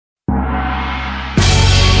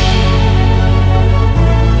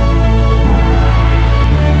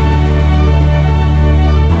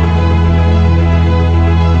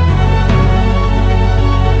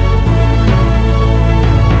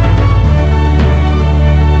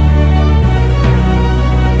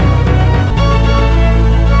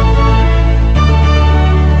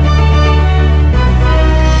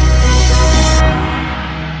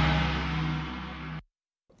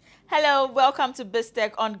welcome to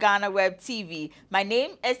BizTech on GhanaWeb TV. My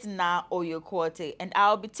name is Na Oyokote, and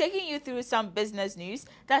I'll be taking you through some business news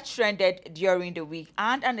that trended during the week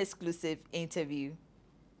and an exclusive interview.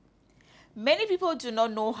 Many people do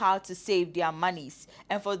not know how to save their monies,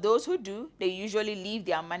 and for those who do, they usually leave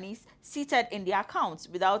their monies seated in their accounts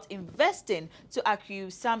without investing to accrue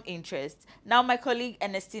some interest. Now, my colleague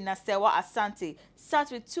Ernestina Serwaa Asante sat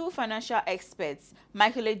with two financial experts,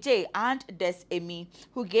 Adjei and Des Amey,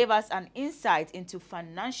 who gave us an insight into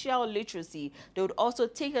financial literacy. They would also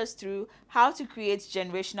take us through how to create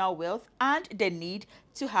generational wealth and the need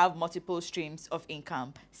to have multiple streams of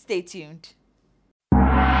income. Stay tuned.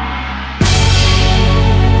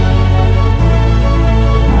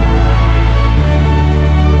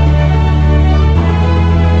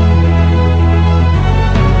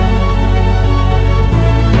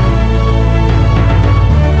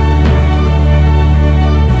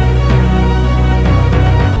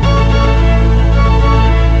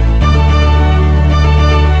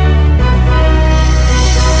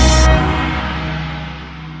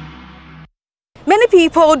 Many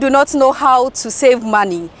people do not know how to save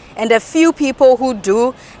money, and the few people who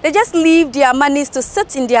do, they just leave their monies to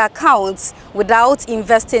sit in their accounts without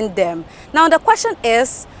investing them. Now the question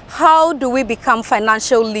is, how do we become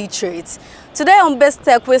financial literate? Today on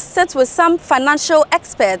BizTech, we sit with some financial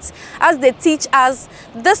experts as they teach us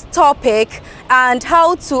this topic and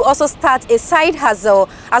how to also start a side hustle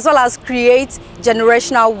as well as create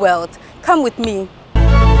generational wealth. Come with me.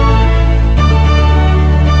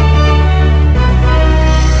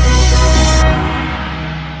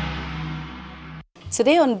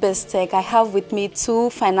 Today on BizTech, I have with me two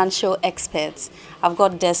financial experts. I've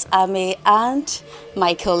got Des Amey and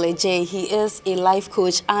Adjei. He is a life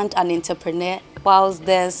coach and an entrepreneur, whilst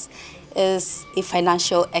Des is a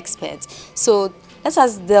financial expert. So let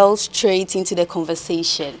us delve straight into the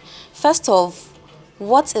conversation. First off,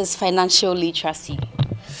 what is financial literacy?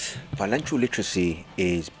 Financial literacy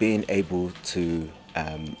is being able to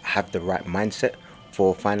have the right mindset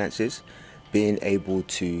for finances, being able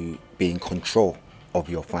to be in control of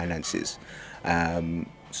your finances.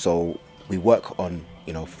 So we work on,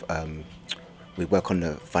 we work on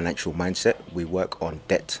the financial mindset. We work on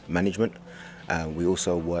debt management. We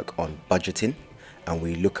also work on budgeting, and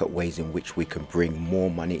we look at ways in which we can bring more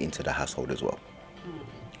money into the household as well.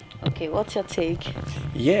 Okay, what's your take?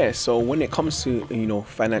 Yeah, so when it comes to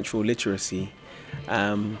financial literacy,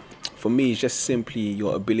 for me it's just simply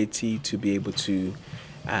your ability to be able to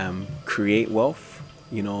create wealth,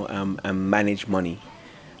 and manage money,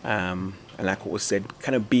 and like what was said,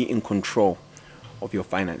 kind of be in control of your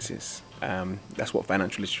finances. That's what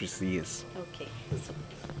financial literacy is. Okay.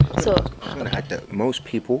 So I'm going to add that most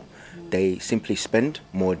people, they simply spend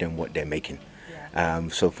more than what they're making.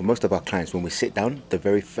 So for most of our clients, when we sit down, the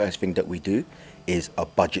very first thing that we do is a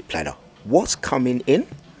budget planner. What's coming in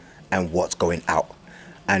and what's going out?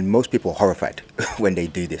 And most people are horrified when they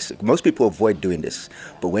do this. Most people avoid doing this,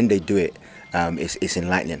 but when they do it, it's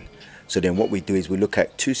enlightening. So then what we do is we look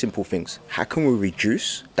at two simple things. How can we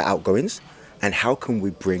reduce the outgoings, and how can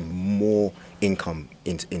we bring more income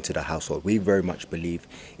into the household? We very much believe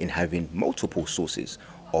in having multiple sources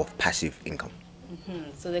of passive income.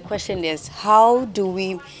 So the question is, how do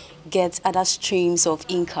we get other streams of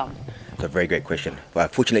income? It's a very great question.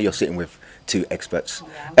 But fortunately, you're sitting with two experts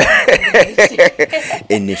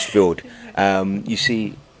in this field. You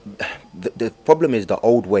see, the problem is the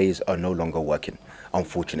old ways are no longer working,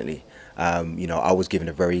 unfortunately. I was given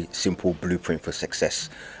a very simple blueprint for success,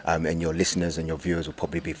 and your listeners and your viewers will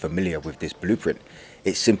probably be familiar with this blueprint.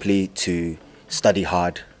 It's simply to study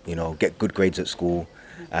hard, get good grades at school,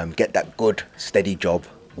 get that good steady job,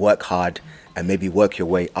 work hard, and maybe work your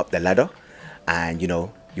way up the ladder, and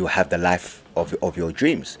you'll have the life of your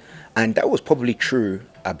dreams. And that was probably true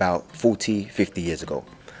about 40, 50 years ago.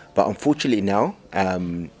 But unfortunately now,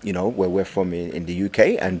 where we're from in the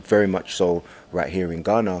UK, and very much so right here in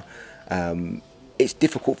Ghana, it's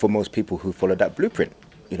difficult for most people who follow that blueprint.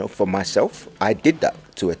 For myself, I did that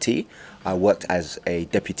to a T. I worked as a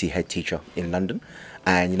deputy head teacher in London,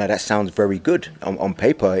 and that sounds very good on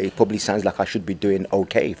paper. It probably sounds like I should be doing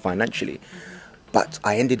okay financially, but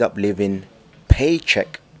I ended up living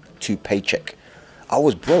paycheck to paycheck. I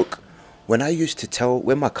was broke. When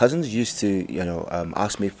my cousins used to,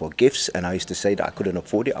 ask me for gifts, and I used to say that I couldn't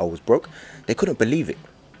afford it, I was broke, they couldn't believe it.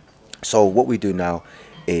 So what we do now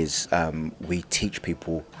is we teach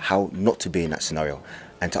people how not to be in that scenario.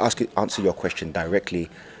 And to answer your question directly,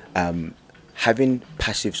 having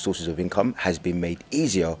passive sources of income has been made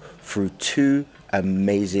easier through two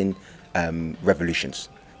amazing revolutions.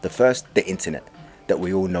 The first, the internet. that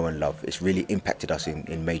we all know and love. It's really impacted us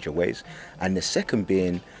in major ways. And the second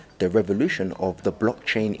being the revolution of the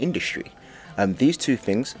blockchain industry. These two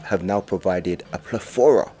things have now provided a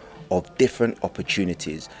plethora of different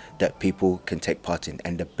opportunities that people can take part in.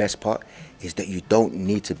 And the best part is that you don't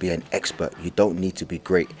need to be an expert. You don't need to be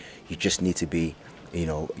great. You just need to be,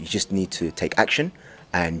 you just need to take action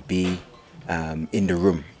and be in the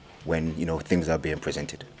room when, things are being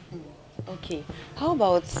presented. Okay. How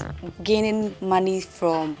about gaining money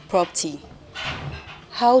from property?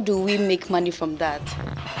 How do we make money from that?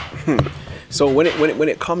 So when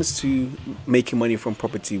it comes to making money from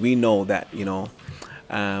property, we know that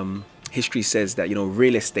history says that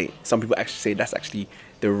real estate. Some people actually say that's actually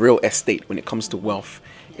the real estate when it comes to wealth.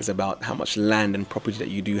 Is about how much land and property that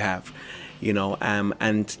you do have,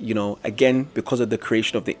 again, because of the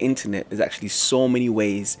creation of the internet, there's actually so many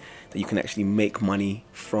ways that you can actually make money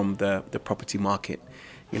from the property market.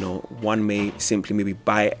 One may simply maybe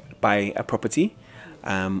buy a property,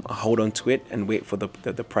 hold on to it and wait for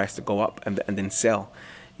the price to go up and then sell.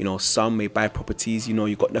 Some may buy properties.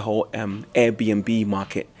 You've got the whole Airbnb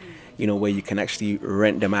market, where you can actually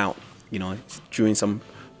rent them out, during some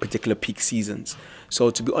particular peak seasons. So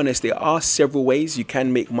to be honest, there are several ways you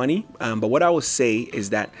can make money. But what I would say is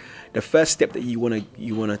that the first step that you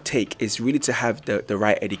wanna take is really to have the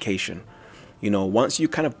right education. Once you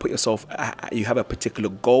kind of put yourself, you have a particular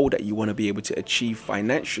goal that you want to be able to achieve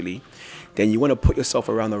financially, then you want to put yourself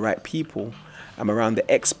around the right people, around the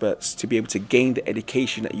experts, to be able to gain the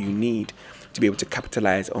education that you need to be able to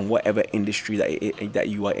capitalize on whatever industry that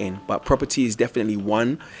you are in. But property is definitely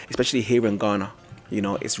one, especially here in Ghana.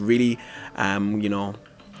 It's really,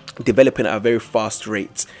 developing at a very fast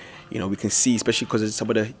rate. We can see, especially because of some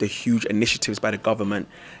of the huge initiatives by the government,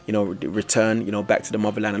 the return, back to the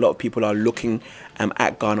motherland. A lot of people are looking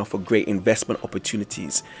at Ghana for great investment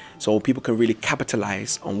opportunities. So people can really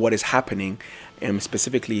capitalize on what is happening,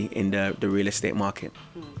 specifically in the real estate market.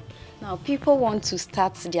 Now, people want to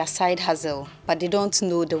start their side hustle, but they don't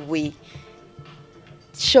know the way.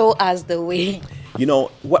 Show us the way.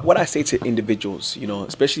 What I say to individuals,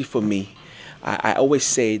 especially for me, I always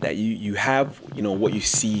say that you have, what you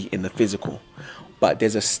see in the physical, but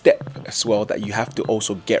there's a step as well that you have to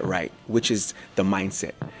also get right, which is the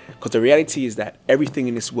mindset. Because the reality is that everything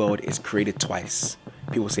in this world is created twice.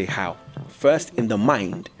 People say how? First in the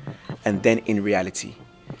mind and then in reality.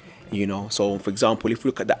 So for example, if we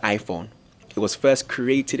look at the iPhone, it was first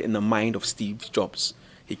created in the mind of Steve Jobs.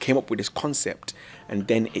 He came up with this concept and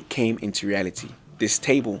then it came into reality. This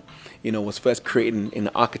table, was first created in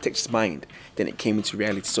the architect's mind, then it came into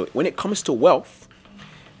reality. So when it comes to wealth,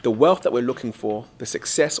 the wealth that we're looking for, the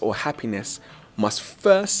success or happiness, must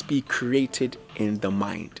first be created in the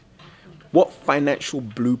mind. What financial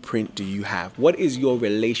blueprint do you have? What is your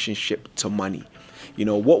relationship to money?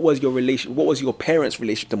 What was your parents'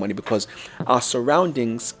 relationship to money? Because our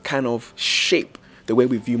surroundings kind of shape the way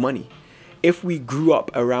we view money. If we grew up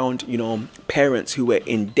around, parents who were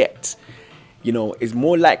in debt, it's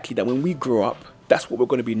more likely that when we grow up, that's what we're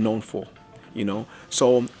going to be known for,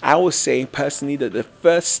 So I would say personally that the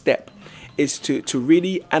first step is to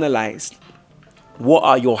really analyze what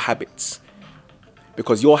are your habits,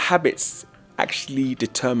 because your habits actually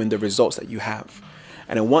determine the results that you have.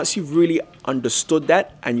 And then once you've really understood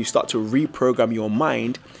that and you start to reprogram your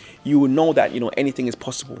mind, you will know that, anything is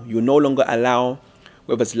possible. You will no longer allow,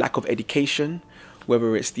 whether it's lack of education,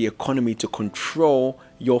 whether it's the economy, to control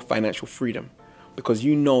your financial freedom, because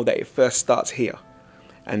you know that it first starts here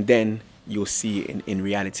and then you'll see it in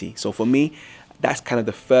reality. So for me, that's kind of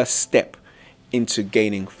the first step into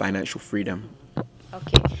gaining financial freedom.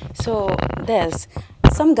 Okay, so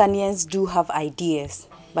some Ghanaians do have ideas,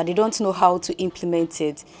 but they don't know how to implement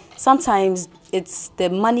it. Sometimes it's the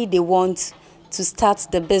money they want to start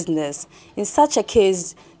the business. In such a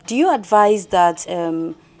case, do you advise that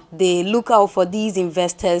they look out for these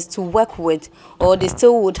investors to work with, or they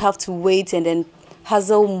still would have to wait and then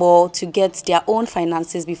hustle more to get their own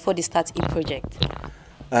finances before they start a project?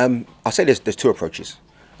 I'll say there's two approaches.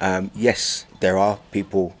 Yes, there are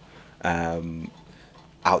people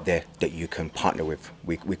out there that you can partner with.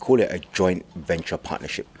 We call it a joint venture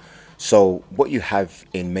partnership. So what you have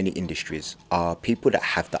in many industries are people that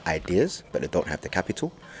have the ideas, but they don't have the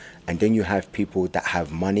capital. And then you have people that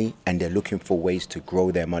have money and they're looking for ways to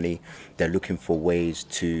grow their money. They're looking for ways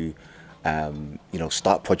to,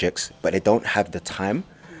 start projects, but they don't have the time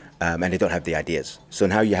and they don't have the ideas. So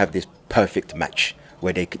now you have this perfect match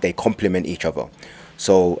where they complement each other.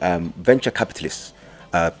 So venture capitalists,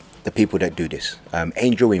 the people that do this,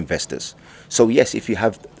 angel investors. So yes, if you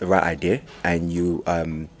have the right idea and you,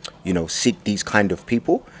 seek these kind of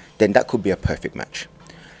people, then that could be a perfect match.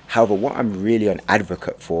 However, what I'm really an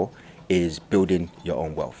advocate for is building your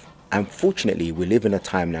own wealth. Unfortunately, we live in a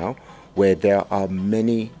time now where there are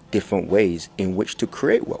many different ways in which to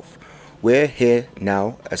create wealth. We're here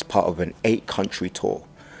now as part of an 8-country tour.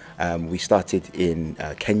 We started in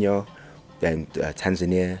Kenya, then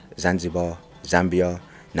Tanzania, Zanzibar, Zambia,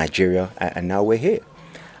 Nigeria, and now we're here.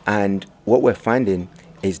 And what we're finding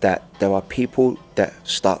is that there are people that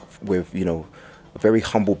start with, very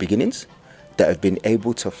humble beginnings, that have been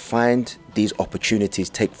able to find these opportunities,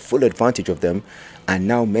 take full advantage of them, and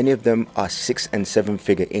now many of them are 6- and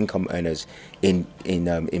 7-figure income earners in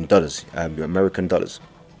dollars, American dollars.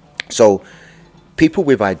 So people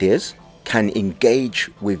with ideas can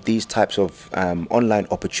engage with these types of online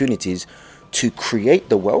opportunities to create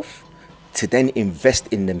the wealth, to then invest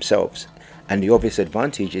in themselves. And the obvious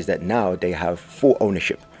advantage is that now they have full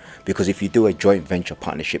ownership, because if you do a joint venture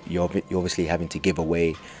partnership, you're obviously having to give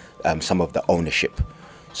away some of the ownership.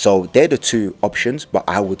 So they're the two options, but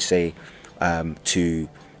I would say to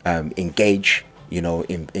engage,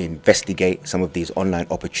 investigate some of these online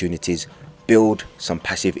opportunities, build some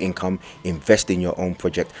passive income, invest in your own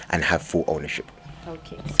project, and have full ownership.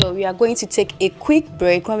 Okay, so we are going to take a quick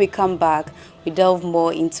break. When we come back, we delve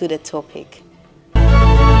more into the topic.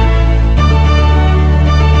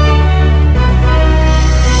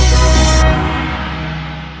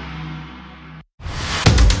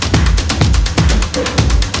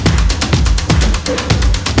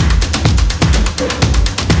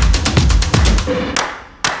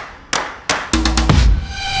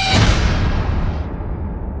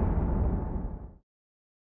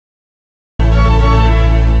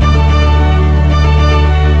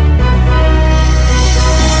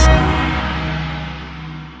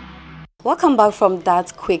 Welcome back from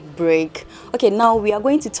that quick break. Okay, now we are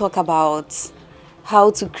going to talk about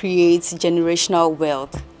how to create generational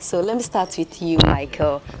wealth. So let me start with you,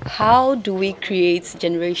 Michael. How do we create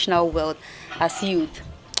generational wealth as youth?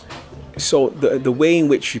 So the way in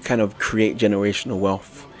which you kind of create generational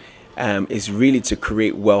wealth is really to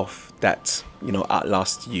create wealth that,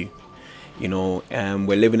 outlasts you.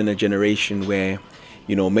 We're living in a generation where,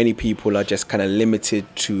 many people are just kind of limited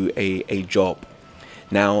to a job.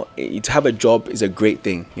 Now, to have a job is a great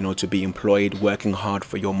thing, to be employed, working hard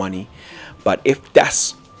for your money. But if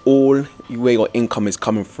that's all where your income is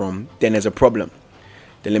coming from, then there's a problem.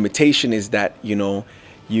 The limitation is that,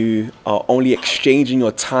 you are only exchanging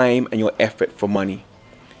your time and your effort for money.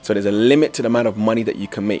 So there's a limit to the amount of money that you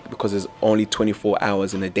can make because there's only 24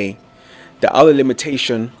 hours in a day. The other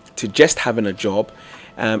limitation to just having a job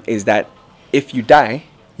is that if you die,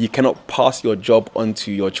 you cannot pass your job on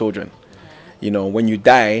to your children. When you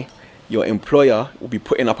die, your employer will be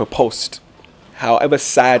putting up a post. However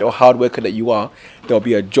sad or hard worker that you are, there'll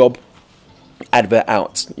be a job advert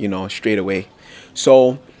out, straight away.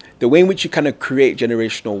 So the way in which you kind of create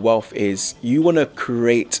generational wealth is you want to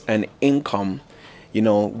create an income,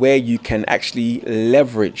 where you can actually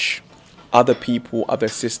leverage other people, other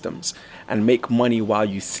systems, and make money while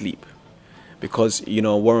you sleep. Because,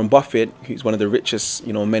 Warren Buffett, who's one of the richest,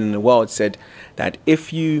 men in the world, said that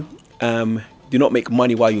if you do not make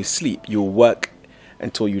money while you sleep, you'll work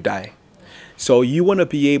until you die. So you want to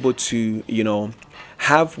be able to,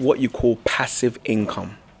 have what you call passive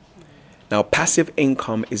income. Now, passive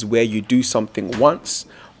income is where you do something once,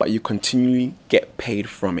 but you continually get paid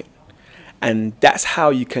from it. And that's how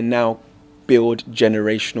you can now build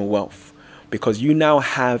generational wealth, because you now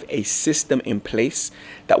have a system in place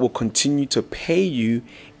that will continue to pay you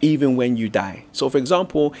even when you die. So, for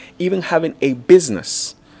example, even having a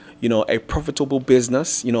business, a profitable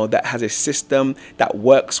business, that has a system that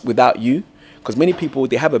works without you. Because many people,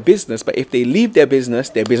 they have a business, but if they leave their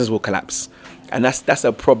business will collapse. And that's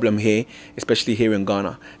a problem here, especially here in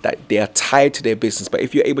Ghana, that they are tied to their business. But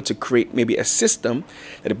if you're able to create maybe a system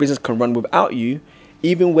that the business can run without you,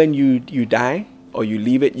 even when you die or you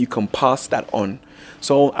leave it, you can pass that on.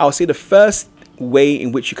 So I'll say the first way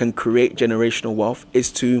in which you can create generational wealth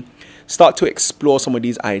is to start to explore some of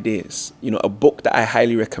these ideas. A book that I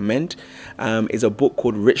highly recommend is a book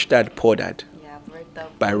called Rich Dad, Poor Dad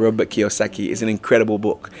by Robert Kiyosaki. It's an incredible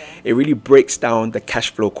book. It really breaks down the cash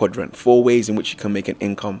flow quadrant, 4 ways in which you can make an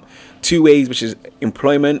income. 2 ways, which is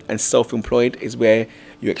employment and self-employed, is where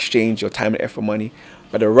you exchange your time and effort for money.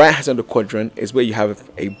 But the right hand side of the quadrant is where you have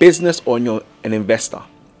a business or an investor.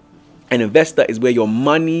 An investor is where your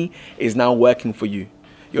money is now working for you.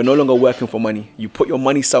 You're no longer working for money. You put your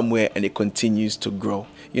money somewhere and it continues to grow.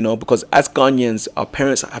 Because as Ghanaians, our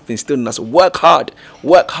parents have instilled in us, work hard,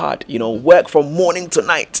 work from morning to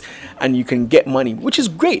night, and you can get money, which is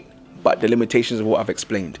great. But the limitations of what I've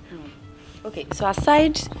explained. Okay, so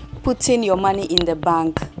aside putting your money in the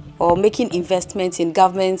bank or making investments in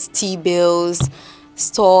government's T-bills,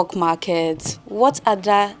 stock markets, what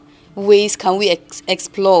other ways can we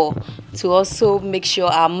explore to also make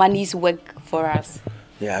sure our monies work for us?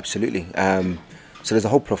 Yeah, absolutely. So there's a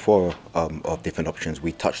whole plethora of different options.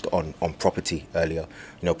 We touched on property earlier.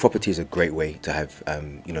 Property is a great way to have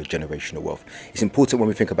generational wealth. It's important when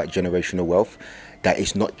we think about generational wealth that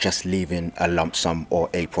it's not just leaving a lump sum or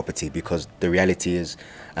a property, because the reality is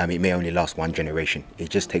it may only last one generation. It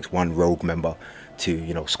just takes one rogue member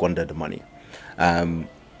to squander the money.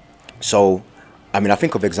 So I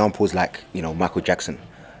think of examples like Michael Jackson.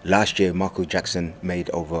 Last year, Michael Jackson made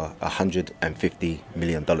over $150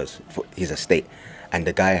 million for his estate, and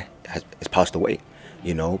the guy has passed away.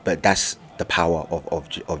 But that's the power of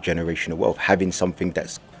generational wealth, having something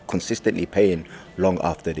that's consistently paying long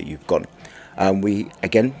after that you've gone. We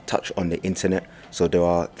again touch on the internet, so there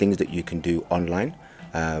are things that you can do online,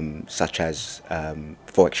 such as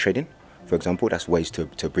forex trading, for example. That's ways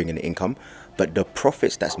to bring in income, but the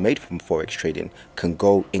profits that's made from forex trading can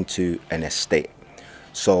go into an estate.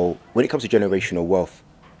 So when it comes to generational wealth,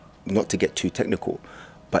 not to get too technical,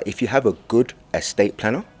 but if you have a good estate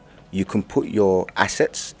planner, you can put your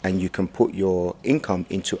assets and you can put your income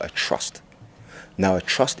into a trust. Now, a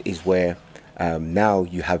trust is where now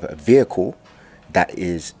you have a vehicle that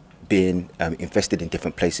is being invested in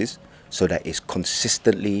different places, so that it's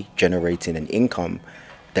consistently generating an income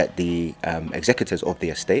that the executors of the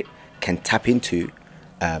estate can tap into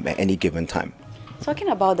at any given time. Talking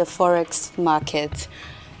about the forex market,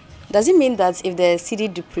 does it mean that if the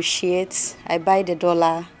cedi depreciates, I buy the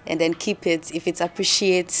dollar and then keep it? If it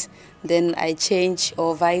appreciates, then I change,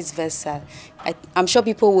 or vice versa? I'm sure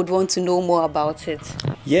people would want to know more about it.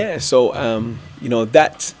 Yeah, so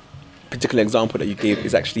that particular example that you gave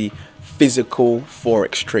is actually physical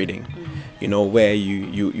forex trading. Where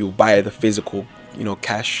you buy the physical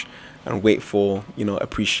cash and wait for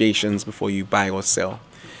appreciations before you buy or sell.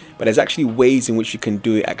 But there's actually ways in which you can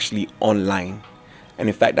do it actually online. And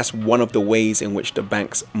in fact, that's one of the ways in which the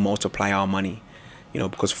banks multiply our money.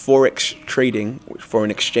 Because forex trading,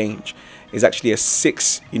 foreign exchange, is actually a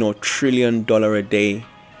 $6 trillion a day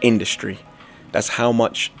industry. That's how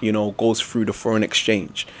much goes through the foreign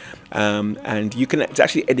exchange. And it's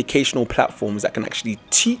actually educational platforms that can actually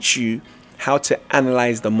teach you how to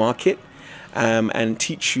analyze the market and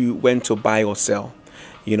teach you when to buy or sell.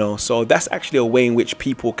 So that's actually a way in which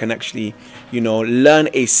people can actually learn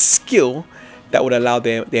a skill that would allow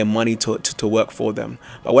their money to work for them.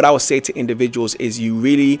 But what I would say to individuals is you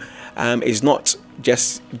really is not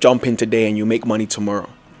just jump in today and you make money tomorrow.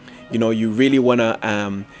 You really want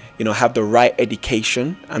to have the right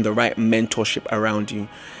education and the right mentorship around you.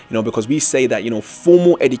 Because we say that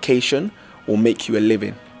formal education will make you a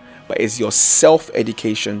living, but it's your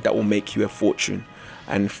self-education that will make you a fortune.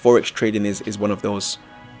 And forex trading is one of those.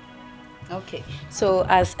 Okay, so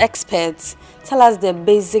as experts, tell us the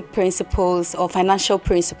basic principles or financial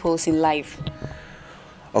principles in life.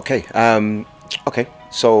 Okay,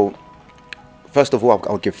 so first of all,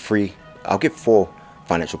 I'll give 4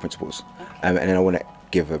 financial principles, and then I want to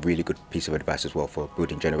give a really good piece of advice as well for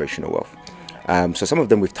building generational wealth. So some of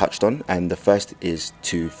them we've touched on, and the first is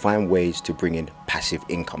to find ways to bring in passive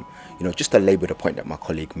income. Just to labor the point that my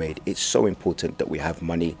colleague made, it's so important that we have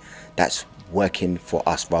money that's working for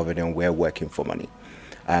us rather than we're working for money.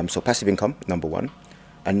 So passive income, number 1.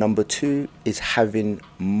 And number 2 is having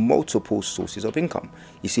multiple sources of income.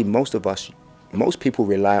 You see, most people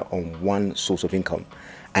rely on one source of income,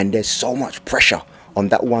 and there's so much pressure on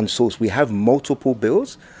that one source. We have multiple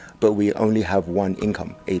bills, but we only have one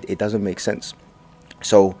income. It doesn't make sense.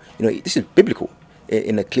 So, this is biblical.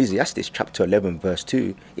 In Ecclesiastes chapter 11 verse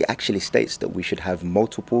 2, it actually states that we should have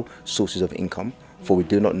multiple sources of income, for we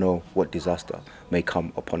do not know what disaster may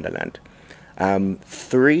come upon the land.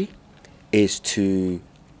 3 is to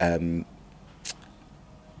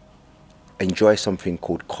enjoy something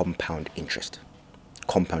called compound interest.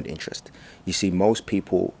 Compound interest. You see, most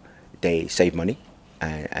people, they save money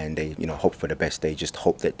and they hope for the best. They just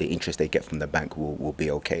hope that the interest they get from the bank will be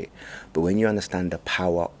okay. But when you understand the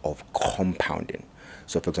power of compounding,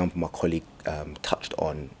 so for example, my colleague touched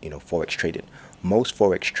on forex trading. Most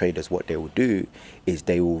forex traders, what they will do is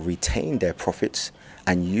they will retain their profits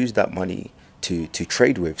and use that money to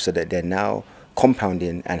trade with, so that they're now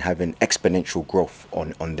compounding and having exponential growth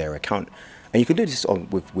on their account. And you can do this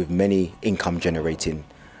with many income generating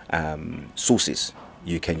sources.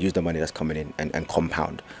 You can use the money that's coming in and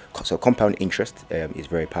compound. So compound interest is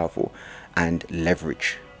very powerful. And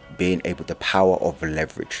leverage. being able, the power of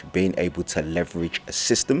leverage, being able to leverage a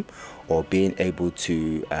system or being able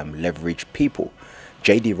to leverage people.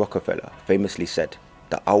 J.D. Rockefeller famously said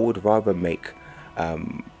that I would rather make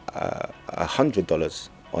 $100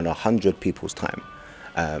 on 100 people's time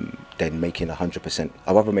than making 100%.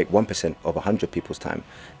 I'd rather make 1% of 100 people's time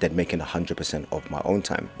than making 100% of my own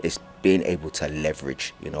time. It's being able to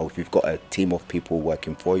leverage. You know, if you've got a team of people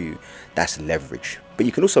working for you, that's leverage. But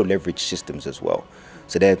you can also leverage systems as well.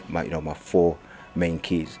 So they're my, my 4 main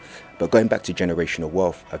keys. But going back to generational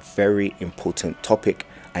wealth, a very important topic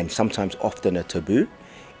and sometimes often a taboo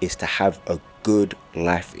is to have a good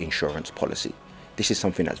life insurance policy. This is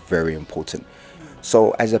something that's very important.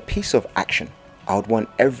 So as a piece of action, I would want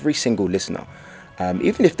every single listener,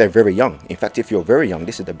 even if they're very young, in fact, if you're very young,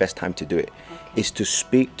 this is the best time to do it, is to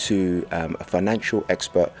speak to a financial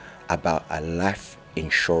expert about a life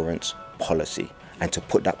insurance policy and to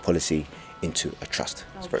put that policy into a trust.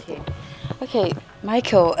 It's very important. Okay,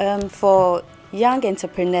 Michael, for young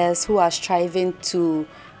entrepreneurs who are striving to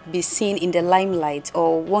be seen in the limelight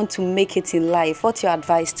or want to make it in life, what's your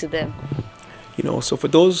advice to them? You know, so for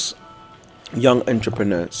those young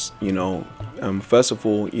entrepreneurs, first of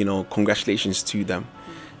all, congratulations to them,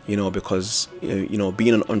 because,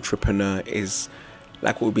 being an entrepreneur is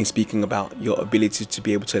like what we've been speaking about, your ability to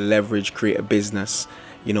be able to leverage, create a business,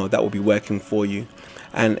 that will be working for you.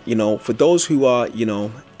 And, for those who are,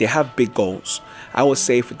 they have big goals, I would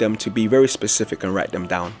say for them to be very specific and write them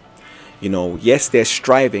down. Yes, they're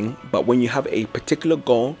striving, but when you have a particular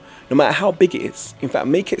goal, no matter how big it is, in fact,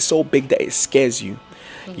 make it so big that it scares you,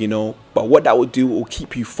 but what that will do will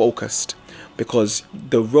keep you focused, because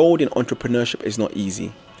the road in entrepreneurship is not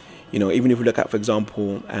easy. Even if you look at, for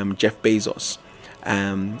example, Jeff Bezos,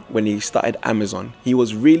 when he started Amazon, he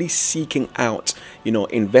was really seeking out,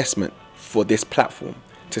 investment for this platform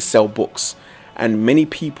to sell books. And many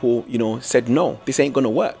people, said, no, this ain't going to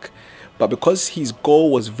work. But because his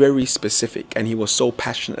goal was very specific and he was so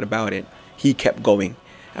passionate about it, he kept going.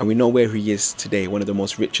 And we know where he is today, one of the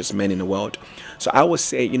most richest men in the world. So I would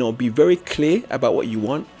say, be very clear about what you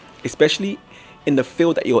want, especially in the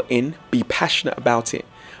field that you're in. Be passionate about it,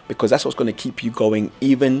 because that's what's going to keep you going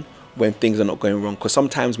even when things are not going wrong. Because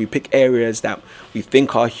sometimes we pick areas that we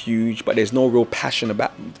think are huge, but there's no real passion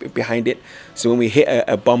behind it. So when we hit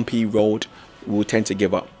a bumpy road, we'll tend to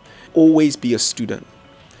give up. Always be a student.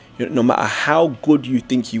 No matter how good you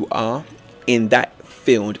think you are in that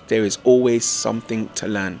field, there is always something to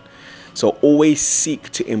learn. So always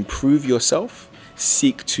seek to improve yourself,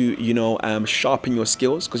 seek to sharpen your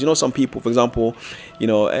skills, because some people, for example,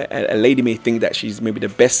 a lady may think that she's maybe the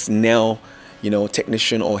best nail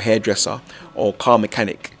technician or hairdresser or car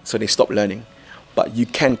mechanic, so they stop learning. But you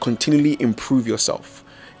can continually improve yourself,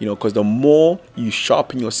 because the more you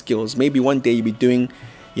sharpen your skills, maybe one day you'll be doing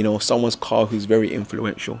someone's car who's very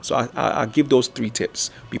influential. So I give those 3 tips.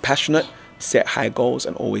 Be passionate, set high goals,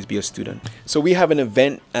 and always be a student. So we have an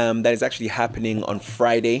event that is actually happening on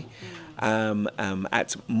Friday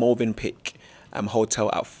at Movenpick Hotel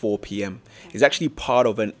at 4 p.m. It's actually part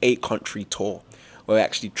of an 8-country tour. We're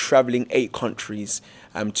actually traveling 8 countries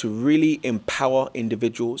to really empower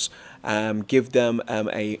individuals, give them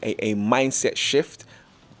a mindset shift,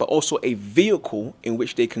 but also a vehicle in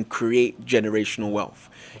which they can create generational wealth.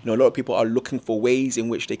 A lot of people are looking for ways in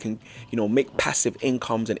which they can, make passive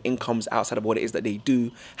incomes and incomes outside of what it is that they do,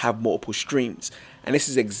 have multiple streams. And this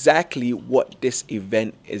is exactly what this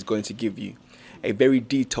event is going to give you. A very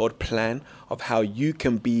detailed plan of how you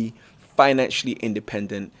can be financially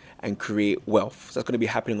independent and create wealth. So that's going to be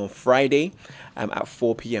happening on Friday at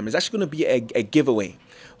 4 p.m. It's actually going to be a giveaway.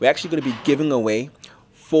 We're actually going to be giving away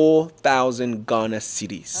 4,000 Ghana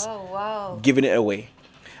cedis. Oh, wow. Giving it away.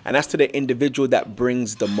 And that's to the individual that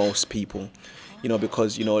brings the most people.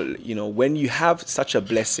 Because, when you have such a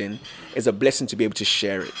blessing, it's a blessing to be able to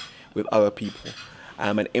share it with other people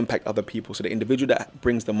and impact other people. So the individual that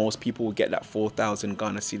brings the most people will get that 4,000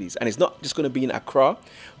 Ghana cedis. And it's not just going to be in Accra.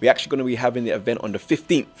 We're actually going to be having the event on the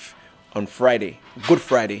 15th, on Friday, Good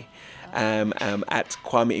Friday, at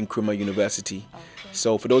Kwame Nkrumah University. Okay.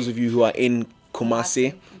 So for those of you who are in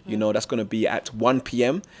Kumasi, that's going to be at 1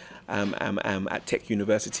 p.m. At Tech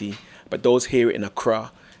University. But those here in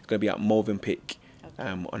Accra, it's going to be at Movenpick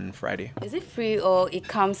on Friday. Is it free or it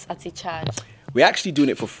comes at a charge? We're actually doing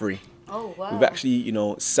it for free. Oh, wow. We've actually,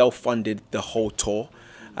 self-funded the whole tour.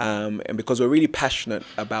 And because we're really passionate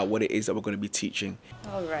about what it is that we're going to be teaching.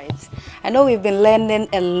 All right. I know we've been learning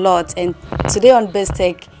a lot, and today on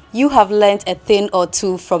BizTech, you have learned a thing or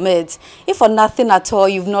two from it. If for nothing at all,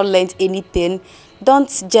 you've not learned anything, don't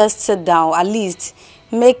just sit down. At least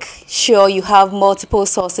make sure you have multiple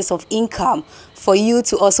sources of income for you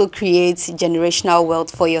to also create generational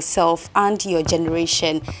wealth for yourself and your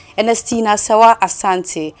generation. Ernestina Serwaa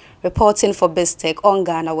Asante, reporting for BizTech on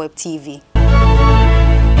GhanaWeb TV.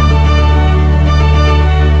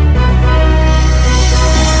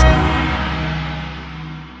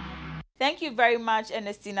 Thank you very much,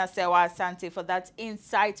 Ernestina Serwaa Asante, for that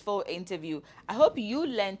insightful interview. I hope you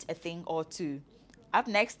learnt a thing or two. Up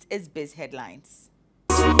next is Biz Headlines.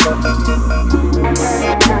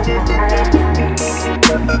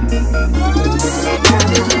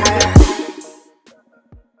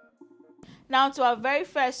 Now to our very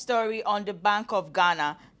first story on the Bank of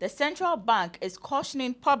Ghana. The central bank is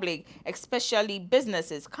cautioning public, especially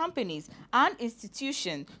businesses, companies, and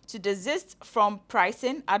institutions to desist from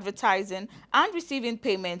pricing, advertising, and receiving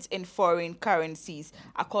payments in foreign currencies.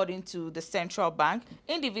 According to the central bank,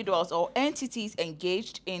 individuals or entities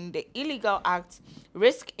engaged in the illegal act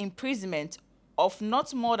risk imprisonment of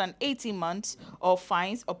not more than 18 months or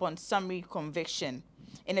fines upon summary conviction.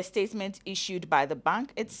 In a statement issued by the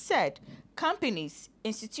bank, it said companies,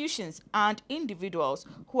 institutions, and individuals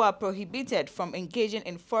who are prohibited from engaging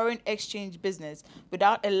in foreign exchange business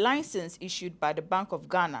without a license issued by the Bank of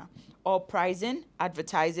Ghana, or pricing,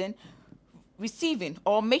 advertising, receiving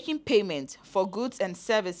or making payments for goods and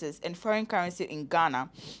services in foreign currency in Ghana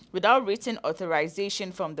without written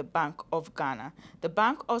authorization from the Bank of Ghana. The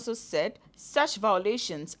bank also said such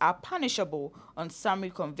violations are punishable on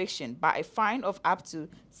summary conviction by a fine of up to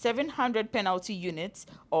 700 penalty units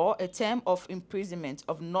or a term of imprisonment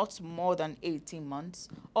of not more than 18 months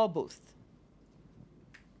or both.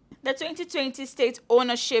 The 2020 State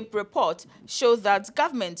Ownership Report shows that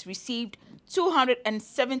government received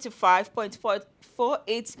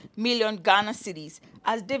 275.48 million Ghana cedis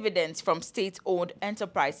as dividends from state-owned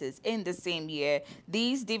enterprises in the same year.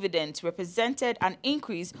 These dividends represented an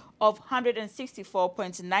increase of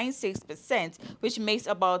 164.96%, which makes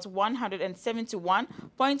about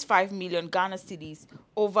 171.5 million Ghana cedis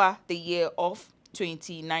over the year of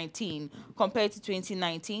 2019. Compared to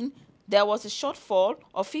 2019, there was a shortfall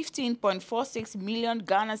of 15.46 million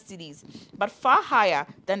Ghana cedis, but far higher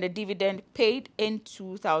than the dividend paid in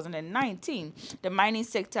 2019. The mining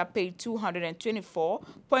sector paid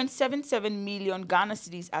 224.77 million Ghana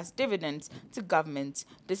cedis as dividends to government.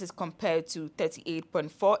 This is compared to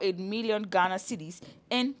 38.48 million Ghana cedis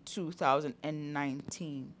in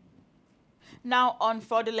 2019. Now on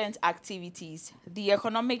fraudulent activities, the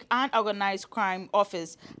Economic and Organized Crime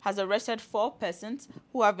Office has arrested 4 persons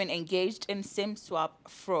who have been engaged in SIM swap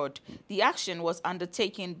fraud. The action was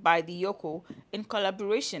undertaken by the YOCO in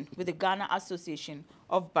collaboration with the Ghana Association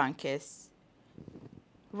of Bankers.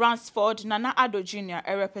 Ransford Nana Addo Jr.,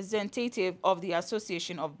 a representative of the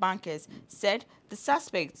Association of Bankers, said the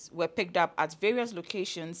suspects were picked up at various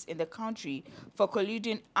locations in the country for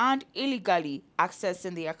colluding and illegally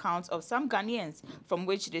accessing the accounts of some Ghanaians from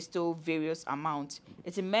which they stole various amounts.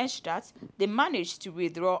 It emerged that they managed to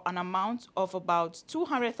withdraw an amount of about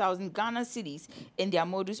 200,000 Ghana cedis in their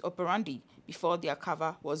modus operandi before their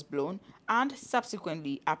cover was blown and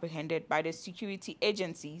subsequently apprehended by the security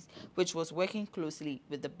agencies, which was working closely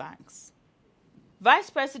with the banks. Vice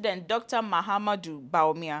President Dr. Mahamudu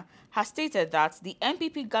Bawumia has stated that the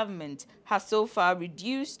NPP government has so far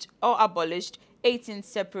reduced or abolished 18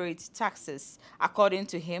 separate taxes. According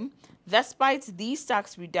to him, despite these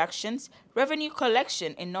tax reductions, revenue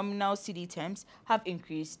collection in nominal cedi terms have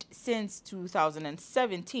increased since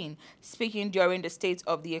 2017. Speaking during the State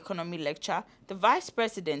of the Economy lecture, the Vice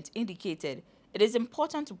President indicated it is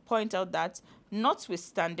important to point out that,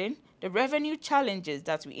 notwithstanding the revenue challenges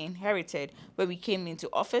that we inherited when we came into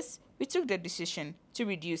office, we took the decision to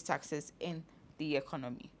reduce taxes in the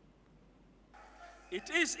economy. It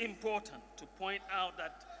is important to point out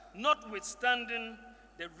that, notwithstanding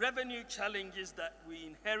the revenue challenges that we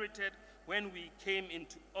inherited when we came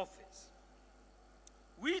into office,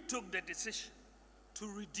 we took the decision to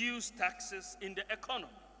reduce taxes in the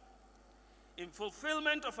economy. In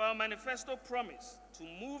fulfillment of our manifesto promise to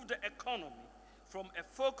move the economy from a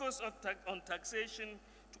focus on taxation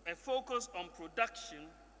to a focus on production,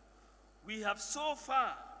 we have so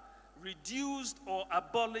far reduced or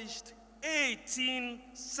abolished 18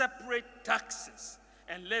 separate taxes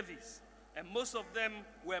and levies, and most of them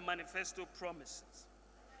were manifesto promises.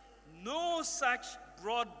 No such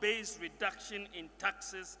broad-based reduction in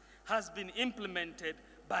taxes has been implemented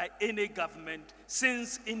by any government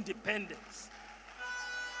since independence.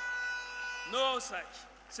 No such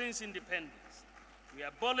since independence. We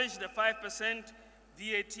abolished the 5%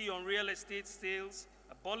 VAT on real estate sales,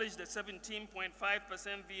 abolished the 17.5%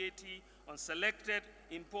 VAT on selected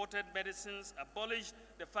imported medicines, abolished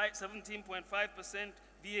the 17.5%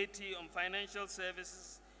 VAT on financial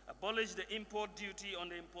services, abolished the import duty on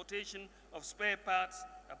the importation of spare parts,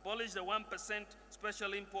 abolished the 1%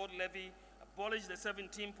 special import levy, abolished the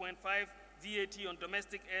 17.5% VAT on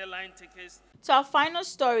domestic airline tickets. To our final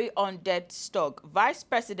story on debt stock, Vice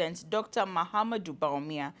President Dr. Mahamudu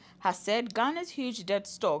Bawumia has said Ghana's huge debt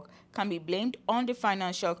stock can be blamed on the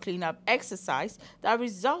financial cleanup exercise that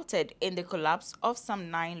resulted in the collapse of some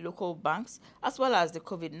 9 local banks as well as the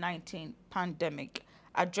COVID-19 pandemic.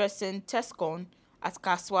 Addressing TESCON at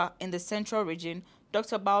Kaswa in the central region,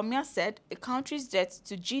 Dr. Bawumia said the country's debt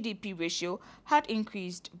to GDP ratio had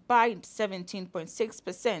increased by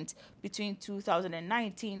 17.6% between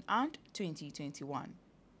 2019 and 2021.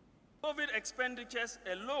 COVID expenditures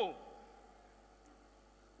alone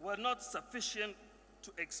were not sufficient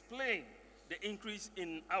to explain the increase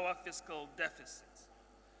in our fiscal deficit.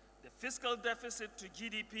 The fiscal deficit to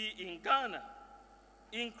GDP in Ghana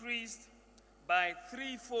increased by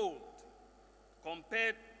 3-fold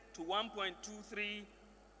compared to 1.23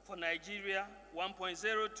 for Nigeria,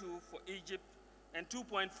 1.02 for Egypt, and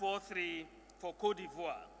 2.43 for Cote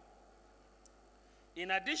d'Ivoire.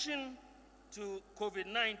 In addition to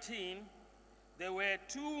COVID-19, there were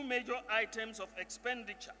 2 major items of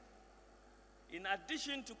expenditure. In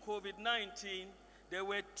addition to COVID-19, there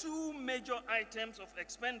were 2 major items of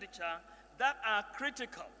expenditure that are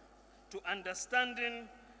critical to understanding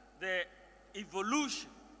the evolution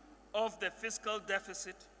of the fiscal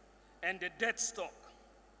deficit and the debt stock: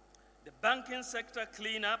 the banking sector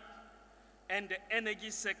cleanup and the energy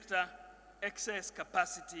sector excess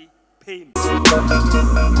capacity payment.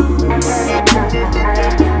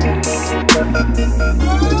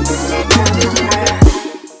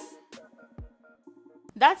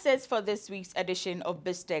 That's it for this week's edition of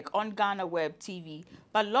BizTech on GhanaWeb TV.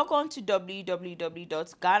 But log on to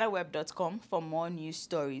www.ghanaweb.com for more news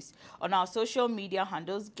stories. On our social media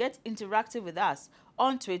handles, get interactive with us.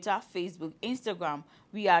 On Twitter, Facebook, Instagram,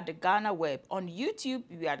 we are the GhanaWeb. On YouTube,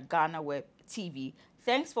 we are GhanaWeb TV.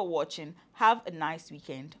 Thanks for watching. Have a nice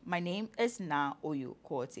weekend. My name is Na Oyo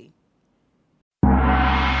Kwote.